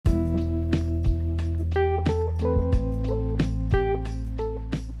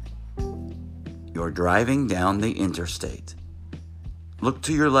You're driving down the interstate. Look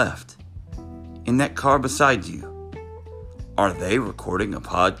to your left. In that car beside you. Are they recording a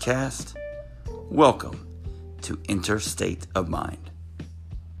podcast? Welcome to Interstate of Mind.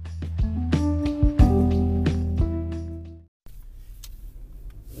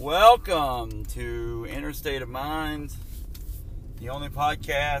 Welcome to Interstate of Mind, the only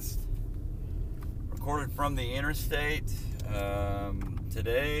podcast recorded from the interstate.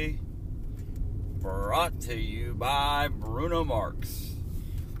 Today, brought to you by Bruno Mars.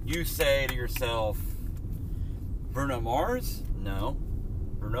 You say to yourself, Bruno Mars? No,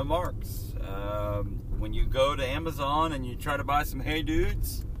 Bruno Mars. When you go to Amazon and you try to buy some Hey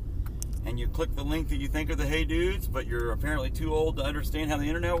Dudes, and you click the link that you think are the Hey Dudes, but you're apparently too old to understand how the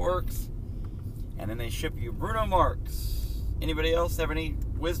internet works, and then they ship you Bruno Mars. Anybody else have any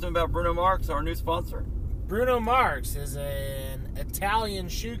wisdom about Bruno Mars, our new sponsor? Bruno Mars is an Italian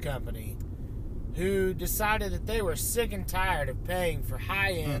shoe company who decided that they were sick and tired of paying for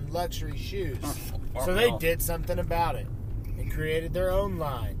high-end luxury shoes. So they did something about it and created their own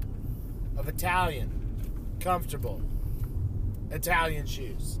line of Italian, comfortable Italian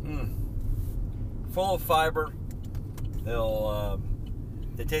shoes. Full of fiber.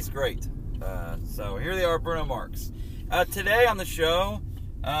 They taste great. So here they are, Bruno Mars. Today on the show,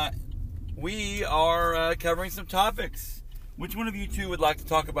 we are covering some topics. Which one of you two would like to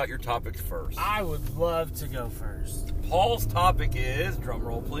talk about your topics first? I would love to go first. Paul's topic is, drum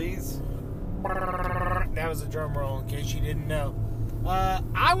roll please. That was a drum roll in case you didn't know.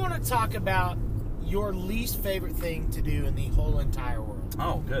 I want to talk about your least favorite thing to do in the whole entire world.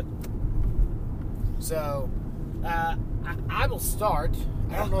 Oh, good. So, I will start.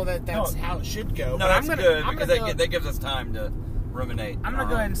 I don't know that that's how it should go. No, but that's good, because that gives us time to ruminate. I'm going to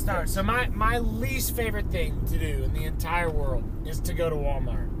go ahead and start. So, my least favorite thing to do in the entire world is to go to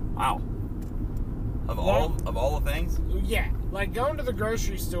Walmart. Wow. Of all the things? Yeah. Like, going to the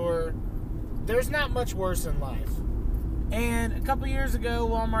grocery store, there's not much worse in life. And a couple years ago,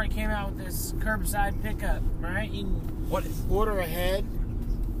 Walmart came out with this curbside pickup, right? You can order ahead.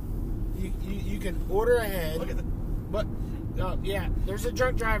 You can order ahead. Look at that. But, yeah, there's a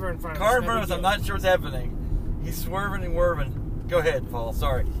drunk driver in front of us. Car in front of us, I'm not sure what's happening. He's swerving and whirving. Go ahead, Paul,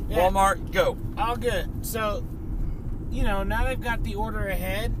 sorry. Yeah. Walmart, go. All good. So, now they've got the order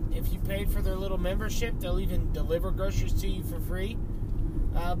ahead. If you paid for their little membership, they'll even deliver groceries to you for free.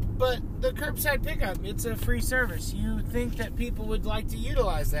 But the curbside pickup, it's a free service. You think that people would like to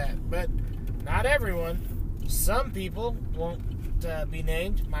utilize that, but not everyone. Some people, won't be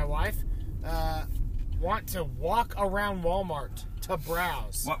named, my wife, want to walk around Walmart to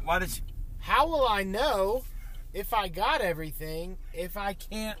browse. Why did you? How will I know if I got everything if I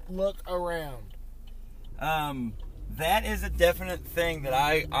can't look around? That is a definite thing that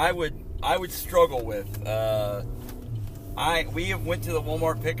I would struggle with. We have went to the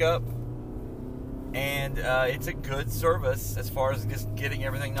Walmart pickup, and it's a good service as far as just getting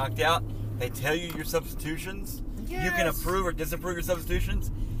everything knocked out. They tell you your substitutions. Yes. You can approve or disapprove your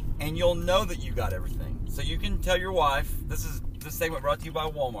substitutions, and you'll know that you got everything. So you can tell your wife, this segment brought to you by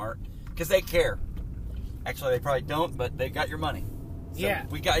Walmart, because they care. Actually, they probably don't, but they got your money. So yeah.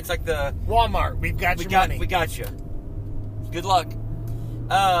 It's like the Walmart, we got your money. We got you. Good luck.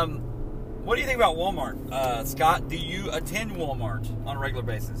 What do you think about Walmart? Scott, do you attend Walmart on a regular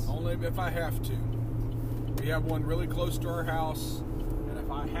basis? Only if I have to. We have one really close to our house, and if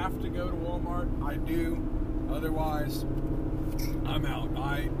I have to go to Walmart, I do. Otherwise, I'm out.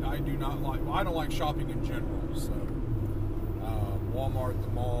 I do not like. I don't like shopping in general. So, Walmart, the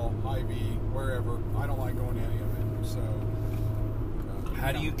mall, Hy-Vee, wherever. I don't like going to any of it. So,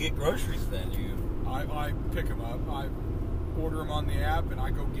 how do you get groceries then? I pick them up. I order them on the app, and I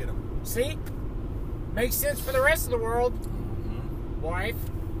go get them. See? Makes sense for the rest of the world. Mm-hmm. Wife?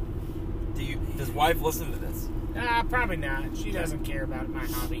 Does wife listen to this? Probably not. She doesn't care about my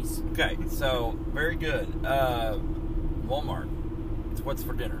hobbies. Okay, so very good. Walmart. It's what's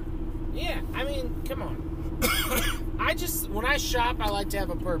for dinner. Yeah, I mean, come on. When I shop, I like to have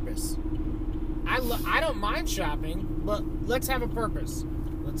a purpose. I don't mind shopping, but let's have a purpose.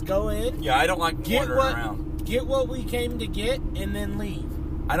 Let's go in. Yeah, I don't like wandering around. Get what we came to get, and then leave.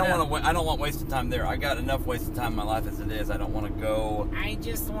 I don't want wasted time there. I got enough wasted time in my life as it is. I don't want to go. I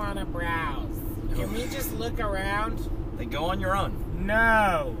just want to browse. Can we just look around? Then go on your own.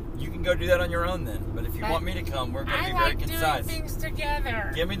 No. You can go do that on your own then. But if you want me to come, we're going to be very concise. I like doing things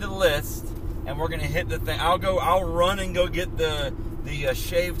together. Give me the list, and we're going to hit the thing. I'll run and go get the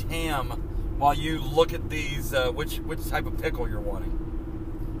shaved ham while you look at these, which type of pickle you're wanting.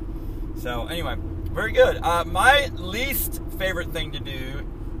 So anyway, very good. My least favorite thing to do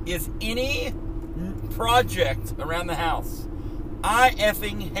is any project around the house. I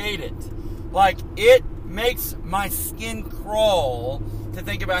effing hate it. Like, it makes my skin crawl to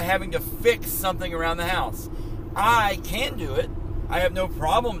think about having to fix something around the house. I can do it. I have no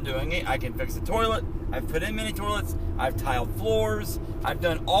problem doing it. I can fix the toilet. I've put in mini toilets. I've tiled floors. I've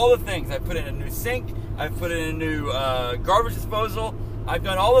done all the things. I've put in a new sink. I've put in a new garbage disposal. I've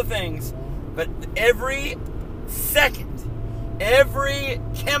done all the things. But every second, every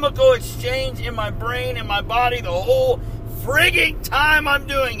chemical exchange in my brain and my body, the whole frigging time I'm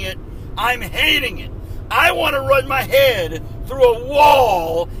doing it, I'm hating it. I want to run my head through a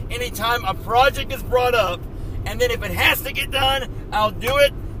wall anytime a project is brought up, and then if it has to get done, I'll do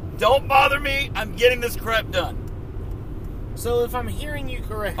it. Don't bother me. I'm getting this crap done. So if I'm hearing you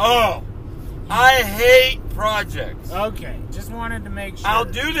correctly... Oh, I hate projects. Okay, just wanted to make sure. I'll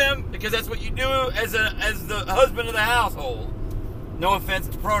do them because that's what you do as the husband of the household. No offense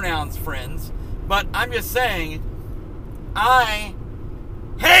to pronouns, friends, but I'm just saying, I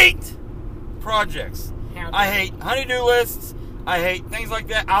hate projects. I hate honey-do lists. I hate things like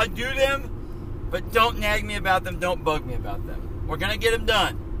that. I'll do them, but don't nag me about them. Don't bug me about them. We're going to get them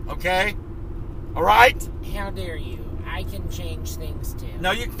done, okay? All right? How dare you? I can change things too.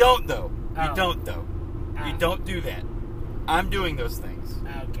 No, you don't, though. You Oh. don't, though. You don't do that. I'm doing those things.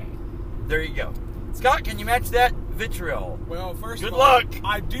 Okay. There you go. Scott, can you match that vitriol? Well, first Good of all, luck.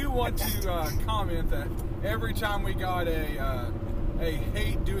 I do want to comment that every time we got a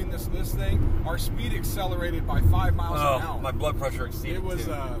hate doing this thing, our speed accelerated by 5 miles an Oh, hour. my blood pressure exceeded. It was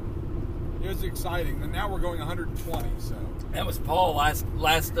too. it was exciting, and now we're going 120. So That was Paul last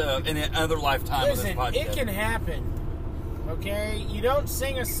in the other lifetime Listen, of this podcast. it can happen. Okay? You don't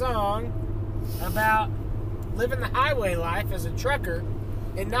sing a song about living the highway life as a trucker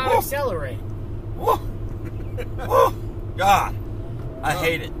and not Whoa. accelerate. Woo. Woo. God, I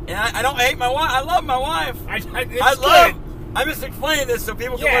hate it, and I don't hate my wife. I love my wife. I'm just explaining this so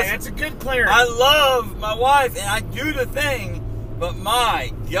people can Yeah, listen. that's a good clearance. I love my wife, and I do the thing, but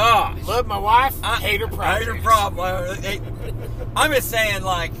my gosh, Love my wife, I hate her I hate her projects. problem. I'm just saying,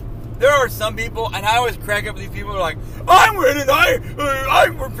 like, there are some people, and I always crack up with these people who are like, I went and I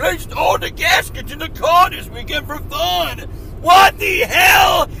replaced all the gaskets in the car this weekend for fun. What the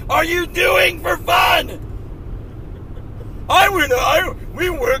hell are you doing for fun? We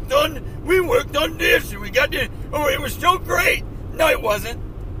worked on this, and we got this. Oh, it was so great. No, it wasn't.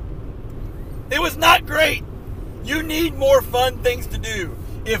 It was not great. You need more fun things to do.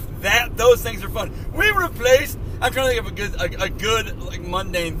 If those things are fun, I'm trying to think of a good like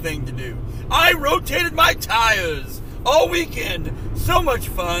mundane thing to do. I rotated my tires all weekend. So much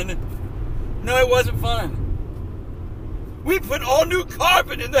fun. No, it wasn't fun. We put all new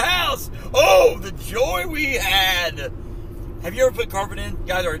carpet in the house. Oh, the joy we had. Have you ever put carpet in?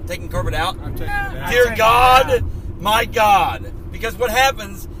 Guys are taking carpet out? I'm taking it out. Dear God, my God. Because what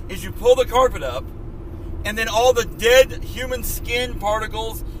happens is you pull the carpet up, and then all the dead human skin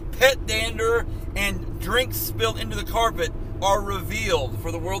particles, pet dander, and drinks spilled into the carpet are revealed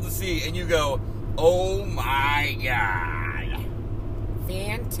for the world to see. And you go, oh my God.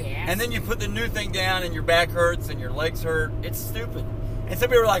 Fantastic. And then you put the new thing down, and your back hurts, and your legs hurt. It's stupid. And some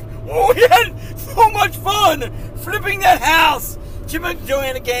people are like, oh, we had so much fun flipping that house. Jim and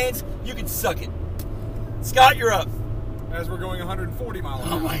Joanna Gaines, you can suck it. Scott, you're up. as we're going 140 miles an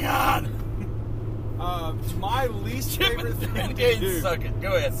Oh hour. my God. My least Jim favorite thing and to Gaines do. suck it.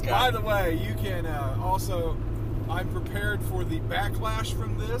 Go ahead, Scott. By the way, you can also. I'm prepared for the backlash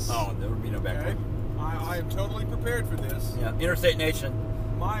from this. Oh, there would be no Okay, backlash. I am totally prepared for this. Yeah, Interstate Nation.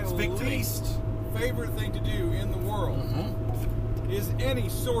 My Speak to me. least favorite thing to do in the world Mm-hmm. is any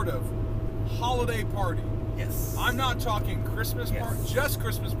sort of holiday party. Yes. I'm not talking Christmas Yes. just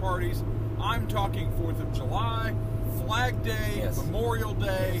Christmas parties. I'm talking 4th of July, Flag Day, Yes. Memorial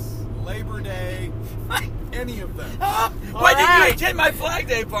Day, Yes. Labor Day, any of them. Why did right. you attend my Flag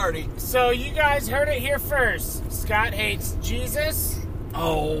Day party? So you guys heard it here first. Scott hates Jesus,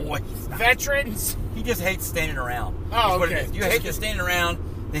 Oh, veterans. he just hates standing around. Oh, That's what it okay. is. You Just hate the kidding. standing around,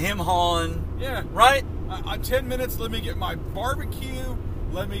 the him hawing, Yeah. right? 10 minutes, let me get my barbecue,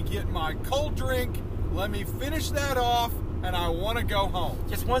 let me get my cold drink, let me finish that off, and I want to go home.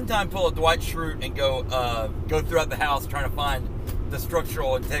 Just one time, pull a Dwight Schrute and go throughout the house trying to find the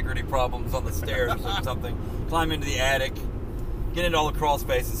structural integrity problems on the stairs or something. Climb into the attic, get into all the crawl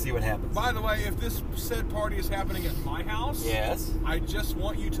space, and see what happens. By the way, if this said party is happening at my house, Yes. I just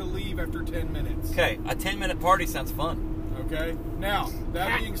want you to leave after 10 minutes. Okay, a 10-minute party sounds fun. Okay? Now,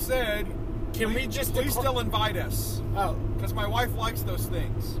 that being said, Can we just please still invite us, Oh, because my wife likes those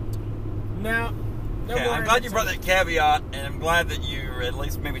things. now No Okay, more I'm glad you brought invitation. that caveat, and I'm glad that you're at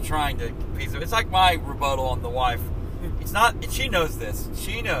least maybe trying to piece it. It's like my rebuttal on the wife. It's not. She knows this.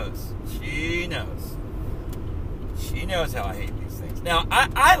 She knows. She knows. She knows how I hate these things. Now,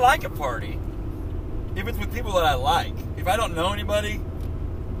 I like a party if it's with people that I like. If I don't know anybody,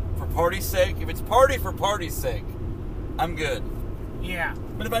 for party's sake, if it's party for party's sake, I'm good. Yeah.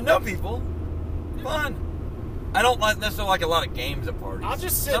 But if I know people, fun. I don't necessarily like a lot of games at parties. I'll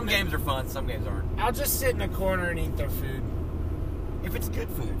just sit Some in the- games are fun, some games aren't. I'll just sit in a corner and eat their food. If it's good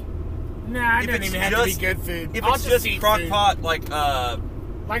food. Nah, it If doesn't it's even have to be just- good food. If I'll it's just eat crock food. pot,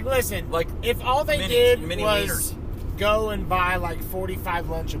 Like, listen, like if all they mini- did mini was go and buy like 45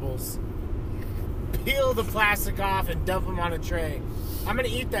 Lunchables, peel the plastic off and dump them on a tray, I'm gonna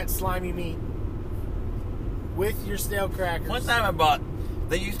eat that slimy meat with your stale crackers. one time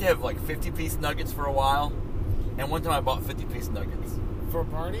they used to have like 50-piece nuggets for a while, and one time I bought 50-piece nuggets for a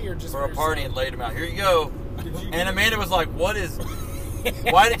party or just for a party and yourself? laid them out. Here you go. And Amanda was like, "What is?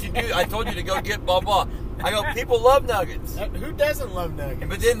 Why did you do? I told you to go get blah blah." I go, "People love nuggets." Who doesn't love nuggets?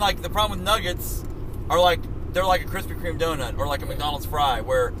 But then, like, the problem with nuggets are like they're like a Krispy Kreme donut or like a McDonald's fry,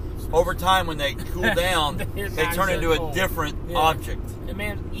 where over time when they cool down, They're they not turn so into a cool. different Yeah. object. And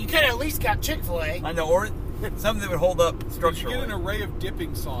man, you could at least got Chick-fil-A. I know, or something that would hold up Did you structurally. get an array of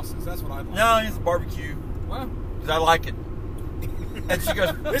dipping sauces? That's what I'd like. No, it's barbecue Well, because I like it. And she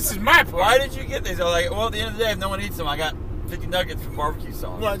goes, This is my part. "Why did you get these?" I was like, "Well, at the end of the day, if no one eats them, I got 50 nuggets from barbecue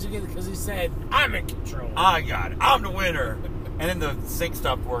sauce. Why'd you get it? Because he said, I'm in control. I got it. I'm the winner." And then the sink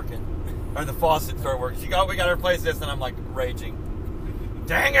stopped working, or the faucet started working. She got, "We got to replace this," and I'm like raging.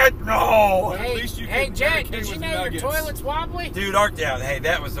 Dang it! No, At least you hey can Jack, medicate did you with know nuggets. your toilet's wobbly? dude, art down. Hey,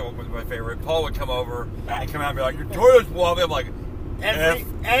 that was my favorite. Paul would come over and come out and be like, "Your toilet's wobbly." I'm like,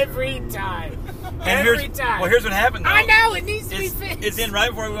 Every time. and Every time. Well, here's what happened. Though. I know, it needs to be It's, fixed. it's in right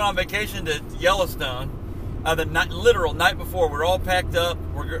before we went on vacation to Yellowstone. Literal night before, we're all packed up.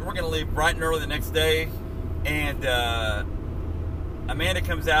 We're going to leave bright and early the next day, and Amanda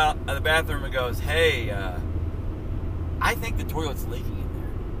comes out of the bathroom and goes, "Hey, I think the toilet's leaking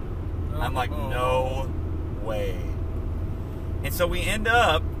in there." I'm like, "No way!" And so we end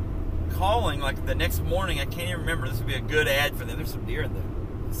up calling like the next morning. I can't even remember. This would be a good ad for them. There's some deer in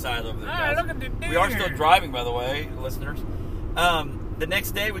the side over there. Ah, guys. look at the deer. We are still driving, by the way, listeners. The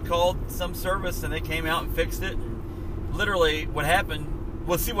next day, we called some service, and they came out and fixed it. And literally, what happened?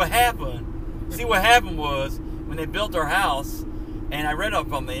 Well, see what happened. See what happened was when they built our house, and I read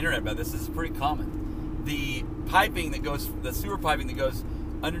up on the internet about this. This is pretty common. The piping that goes, the sewer piping that goes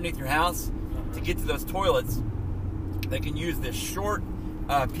underneath your house to get to those toilets, they can use this short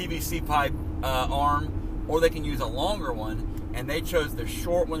PVC pipe arm, or they can use a longer one. And they chose the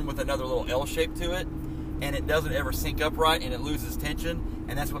short one with another little L shape to it, and it doesn't ever sync up right, and it loses tension,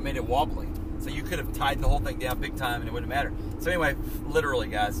 and that's what made it wobbly. So you could have tied the whole thing down big time, and it wouldn't matter. So anyway, literally,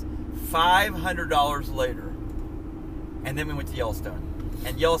 guys, $500 later, and then we went to Yellowstone,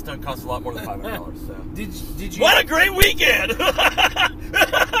 and Yellowstone costs a lot more than $500. So Did you what a great weekend! Did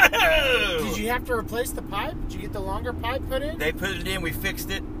you have to replace the pipe? Did you get the longer pipe put in? They put it in. We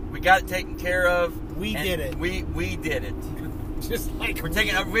fixed it. We got it taken care of. We and did it. We did it. Just like We're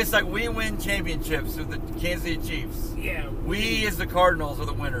taking. It's like we win championships with the Kansas City Chiefs. yeah. We as the Cardinals are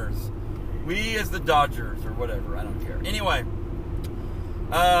the winners. We as the Dodgers or whatever. I don't care. Anyway,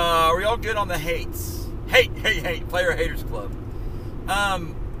 are we all good on the hates? Hate. Player Haters Club.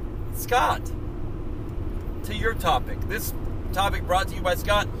 Scott, to your topic. This topic brought to you by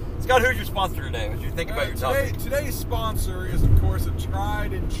Scott. Scott, who's your sponsor today? What do you think about your topic? Today's sponsor is, of course, a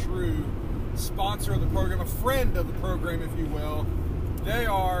tried and true sponsor of the program, a friend of the program, if you will. They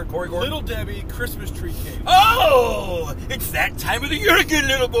are Corey Gordon? Little Debbie Christmas Tree Cake. Oh, it's that time of the year again,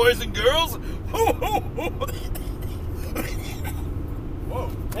 little boys and girls.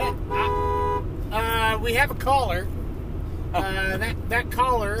 Whoa. We have a caller. That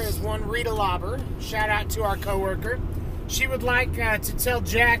caller is one Rita Lauber. Shout out to our coworker. She would like to tell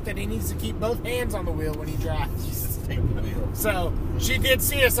Jack that he needs to keep both hands on the wheel when he drives. Jesus, take the wheel. So she did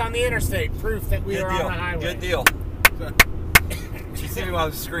see us on the interstate, proof that we Good are deal. on the highway. Good deal. Did you see me while I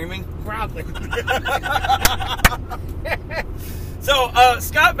was screaming? Probably. So,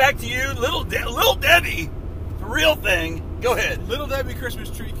 Scott, back to you. Little Debbie, the real thing. Go ahead. Little Debbie Christmas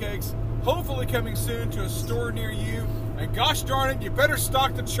Tree Cakes, hopefully coming soon to a store near you. And gosh darn it, you better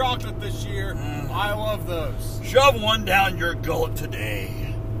stock the chocolate this year. I love those. Shove one down your gullet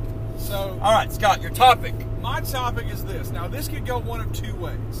today. So, All right, Scott, your topic. my topic is this. Now, this could go one of two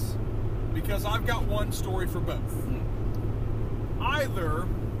ways, because I've got one story for both. Either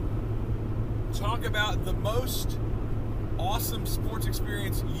talk about the most awesome sports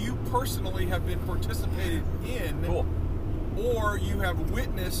experience you personally have been participated in, Cool. or you have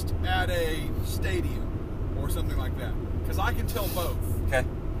witnessed at a stadium or something like that? Because I can tell both. Okay.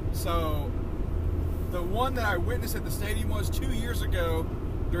 So, the one that I witnessed at the stadium was 2 years ago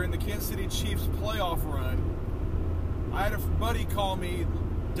during the Kansas City Chiefs playoff run. I had a buddy call me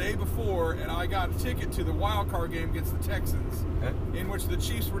the day before, and I got a ticket to the wild card game against the Texans, Okay. in which the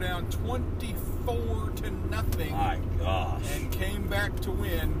Chiefs were down 24-0 My gosh. and came back to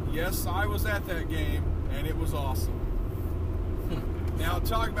win. Yes, I was at that game, and it was awesome. Now,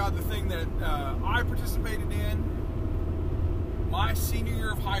 talk about the thing that I participated in. My senior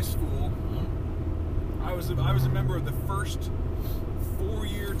year of high school, I was a member of the first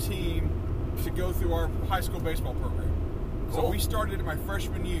 4-year team to go through our high school baseball program. So Cool. we started in my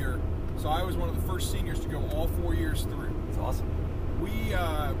freshman year, so I was one of the first seniors to go all 4 years through. That's awesome. We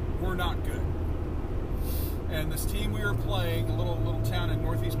were not good. And this team we were playing, a little town in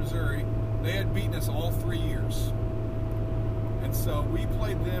northeast Missouri, they had beaten us all 3 years. And so we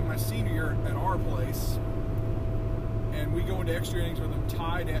played them my senior year at our place, and we go into extra innings with them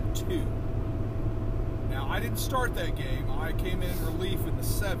tied at 2. Now, I didn't start that game. I came in relief in the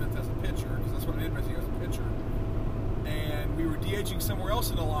 7th as a pitcher, because that's what I did my senior year as a pitcher. And we were DHing somewhere else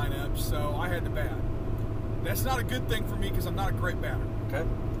in the lineup, so I had to bat. That's not a good thing for me because I'm not a great batter. Okay.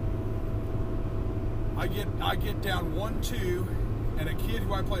 I get down 1-2, and a kid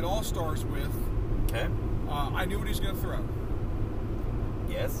who I played All-Stars with, Okay. I knew what he was going to throw.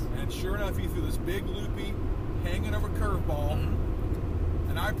 Yes. And sure enough, he threw this big loopy, hanging over curveball,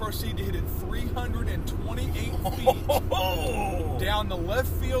 and I proceed to hit it 328 feet down the left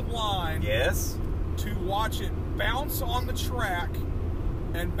field line Yes. to watch it bounce on the track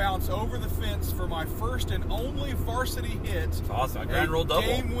and bounce over the fence for my first and only varsity hit. Awesome. A ground rule double.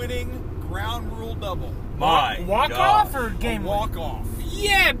 Game-winning ground rule double. My Walk gosh. off or game Walk off.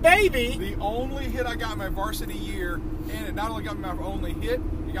 Yeah, baby. The only hit I got in my varsity year, and it not only got me my only hit,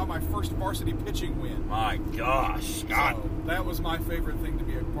 it got my first varsity pitching win. My gosh. God. So that was my favorite thing to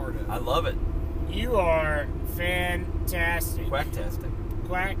be a part of. I love it. You are fantastic. Quacktastic.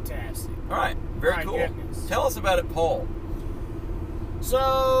 Quacktastic. All right. Very My cool. goodness. Tell us about it, Paul.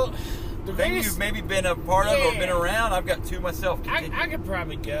 So, the Thing biggest... you've maybe been a part of or Yeah. been around. I've got 2 myself. Continue. I could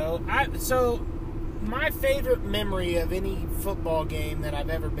probably go. So, my favorite memory of any football game that I've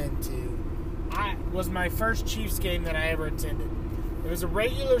ever been to was my first Chiefs game that I ever attended. It was a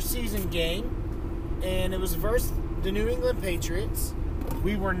regular season game, and it was versus the New England Patriots.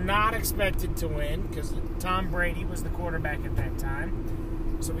 We were not expected to win because Tom Brady was the quarterback at that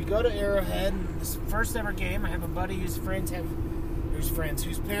time. So we go to Arrowhead, and this first ever game, I have a buddy whose parents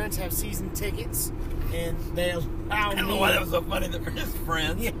have season tickets, and they allow I don't know why that was so funny that his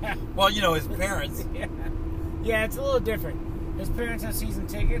friends. Yeah. Well, his parents. Yeah, it's a little different. His parents have season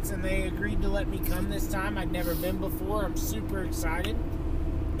tickets, and they agreed to let me come this time. I'd never been before. I'm super excited.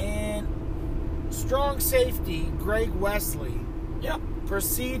 And strong safety, Greg Wesley, Yeah.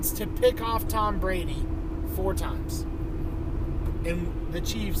 proceeds to pick off Tom Brady 4 times. And the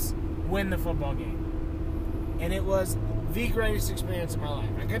Chiefs win the football game. And it was the greatest experience of my life.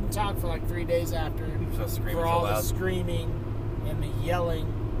 I couldn't talk for like 3 days after So screaming for so all the loud. screaming and the yelling.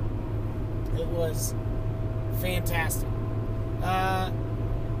 It was fantastic.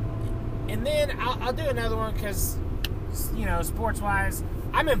 And then I'll do another one because, sports-wise,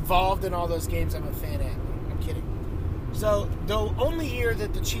 I'm involved in all those games. I'm a fan at. I'm kidding. So, the only year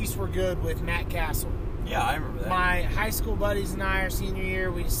that the Chiefs were good with Matt Castle, Yeah, I remember that. my high school buddies and I, our senior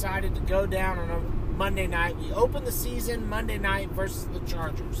year, we decided to go down on a Monday night. We opened the season Monday night versus the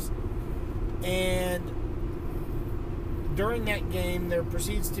Chargers. And during that game, there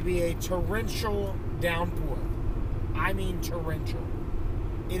proceeds to be a torrential downpour. I mean torrential.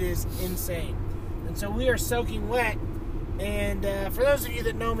 It is insane. And so we are soaking wet. And for those of you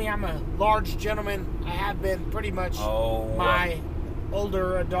that know me, I'm a large gentleman. I have been pretty much my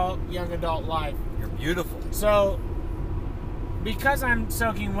older adult, young adult life. You're beautiful. So, because I'm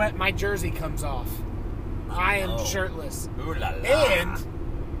soaking wet, my jersey comes off. I am shirtless. Ooh la la.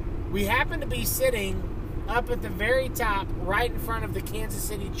 And we happen to be sitting up at the very top, right in front of the Kansas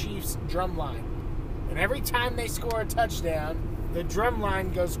City Chiefs drum line. And every time they score a touchdown, the drum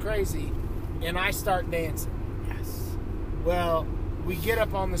line goes crazy, and I start dancing. Yes. Well, we get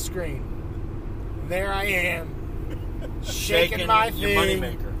up on the screen. There I am, shaking my your thing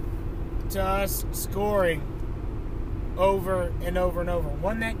moneymaker. to us scoring over and over and over.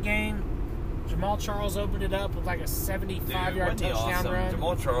 Won that game. Jamal Charles opened it up with like a 75-yard Wasn't he touchdown awesome? run.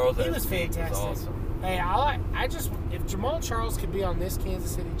 Jamal Charles. He at was his peak fantastic. awesome. Hey, I just if Jamal Charles could be on this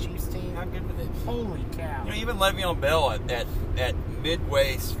Kansas City Chiefs team, I'm good with it. holy cow! Even Le'Veon Bell at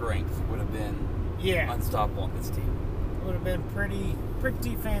midway strength would have been unstoppable on this team. Would have been pretty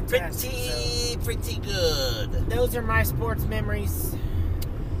fantastic. Pretty good. Those are my sports memories.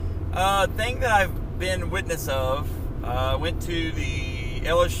 Thing that I've been witness of, went to the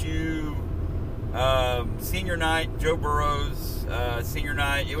LSU senior night, Joe Burrow's senior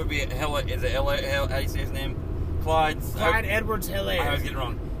night. It would be how do you say his name? Clyde Edwards-Helaire. I was getting it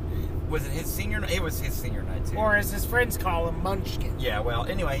wrong. Was it his senior night? It was his senior night too. Or as his friends call him, Munchkin. Yeah, well,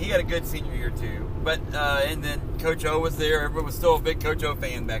 anyway, he had a good senior year too. But and then Coach O was there. Everyone was still a big Coach O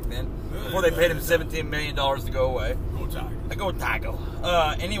fan back then. Before they paid him $17 million to go away. Go Tiger.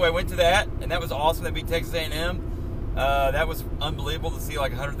 Anyway, went to that, and that was awesome. They beat Texas A&M. That was unbelievable to see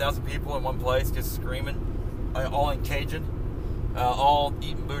like 100,000 people in one place just screaming, all in Cajun, all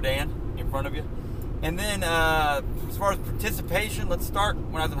eating boudin in front of you. And then as far as participation, let's start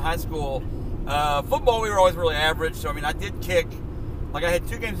when I was in high school. Football, we were always really average. So, I mean, I did kick. Like, I had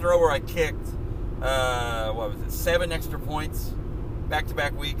 2 games in a row where I kicked, 7 extra points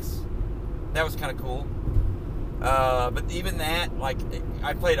back-to-back weeks. That was kind of cool. But even that, like,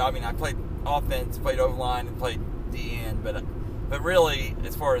 I played offense, played O-line, and played D-end. But really,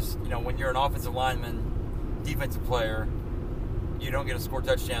 as far as, when you're an offensive lineman, defensive player, you don't get to score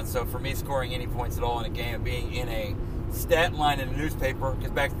touchdowns. So for me, scoring any points at all in a game and being in a stat line in a newspaper,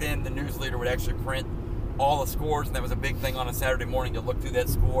 because back then the news leader would actually print all the scores, and that was a big thing on a Saturday morning to look through that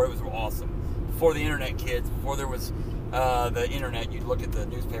score. It was awesome. Before the internet, kids, before there was the internet, you'd look at the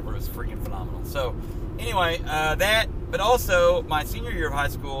newspaper. It was freaking phenomenal. So anyway, that, but also my senior year of high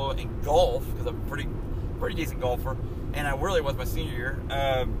school in golf, because I'm a pretty decent golfer, and I really was my senior year.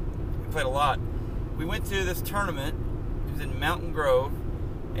 We played a lot. We went to this tournament. It was in Mountain Grove,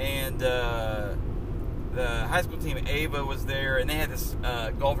 and the high school team, Ava, was there, and they had this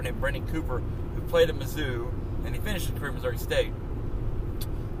golfer named Brendan Cooper who played at Mizzou, and he finished his career at Missouri State.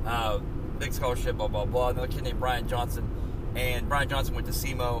 Big scholarship, blah, blah, blah. Another kid named Brian Johnson, and Brian Johnson went to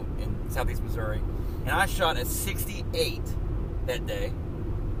SEMO in southeast Missouri, and I shot a 68 that day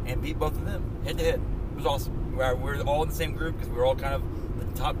and beat both of them head-to-head. It was awesome. We were all in the same group because we were all kind of the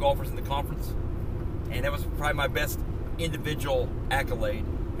top golfers in the conference, and that was probably my best individual accolade.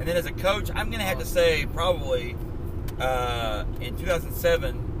 And then as a coach, I'm going to have to say probably in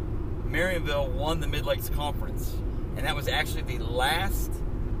 2007, Marionville won the Mid-Lakes Conference, and that was actually the last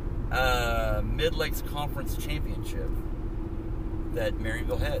Mid-Lakes Conference championship that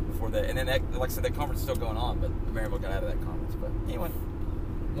Marionville had before that. And then, that, like I said, that conference is still going on, but Marionville got out of that conference. But anyway,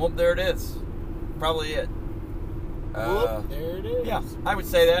 well, there it is. Probably it. There it is. Yeah, I would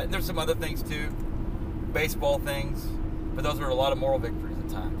say that. And there's some other things too, baseball things, but those were a lot of moral victories at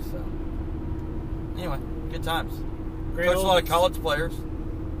times. So anyway, good times. Coached a lot of college players.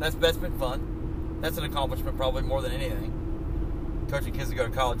 That's been fun. That's an accomplishment probably more than anything. Coaching kids to go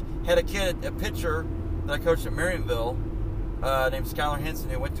to college. Had a pitcher that I coached at Marionville named Skylar Henson,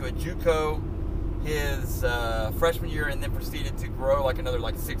 who went to a JUCO his freshman year and then proceeded to grow like another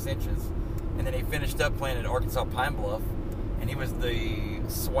 6 inches. And then he finished up playing at Arkansas Pine Bluff, and he was the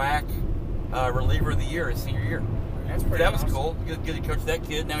SWAC reliever of the year his senior year. That's pretty That was awesome. cool. Good to coach that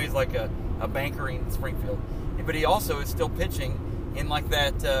kid. Now he's like a banker in Springfield. But he also is still pitching in like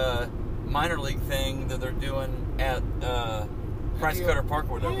that minor league thing that they're doing at Price Cutter Park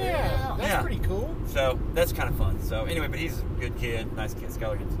or whatever. Yeah, that's pretty cool. So that's kind of fun. So anyway, but he's a good kid, nice kid,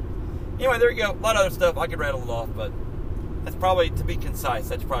 Skylar Henson. Anyway, there you go. A lot of other stuff. I could rattle it off, but that's probably, to be concise,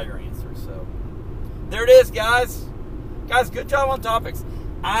 that's probably your answer. So there it is, guys. Guys, good job on topics.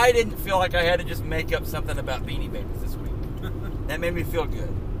 I didn't feel like I had to just make up something about Beanie Babies this week. That made me feel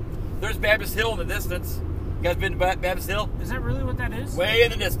good. There's Baptist Hill in the distance. You guys been to Baptist Hill? Is that really what that is? Way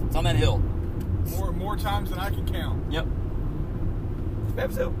in the distance on that hill. More times than I can count. Yep. It's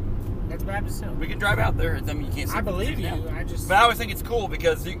Baptist Hill. That's Baptist Hill. We can drive out there. I mean, you can't see. I believe you. now. But I always think it's cool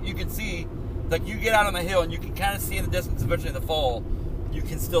because you can see, like, you get out on the hill and you can kind of see in the distance, especially in the fall, you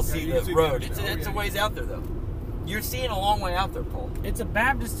can still see you the can see road. the It's a ways out there, though. You're seeing a long way out there, Paul. it's a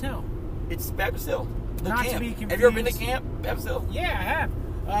Baptist Hill. It's Baptist Hill. The Not to camp. be confused. Have you ever been to camp, Baptist Hill? Yeah, I have.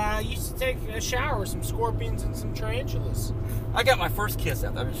 I used to take a shower with some scorpions and some tarantulas. I got my first kiss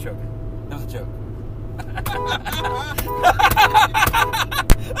out there. I'm just joking. That was a joke.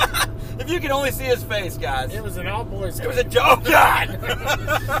 If you can only see his face, guys. It was an all-boys It was a joke. God.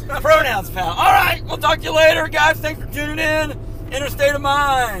 Pronouns, pal. All right. We'll talk to you later, guys. Thanks for tuning in. Interstate of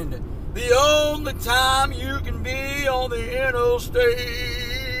Mind. The only time you can be on the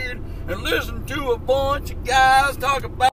interstate and listen to a bunch of guys talk about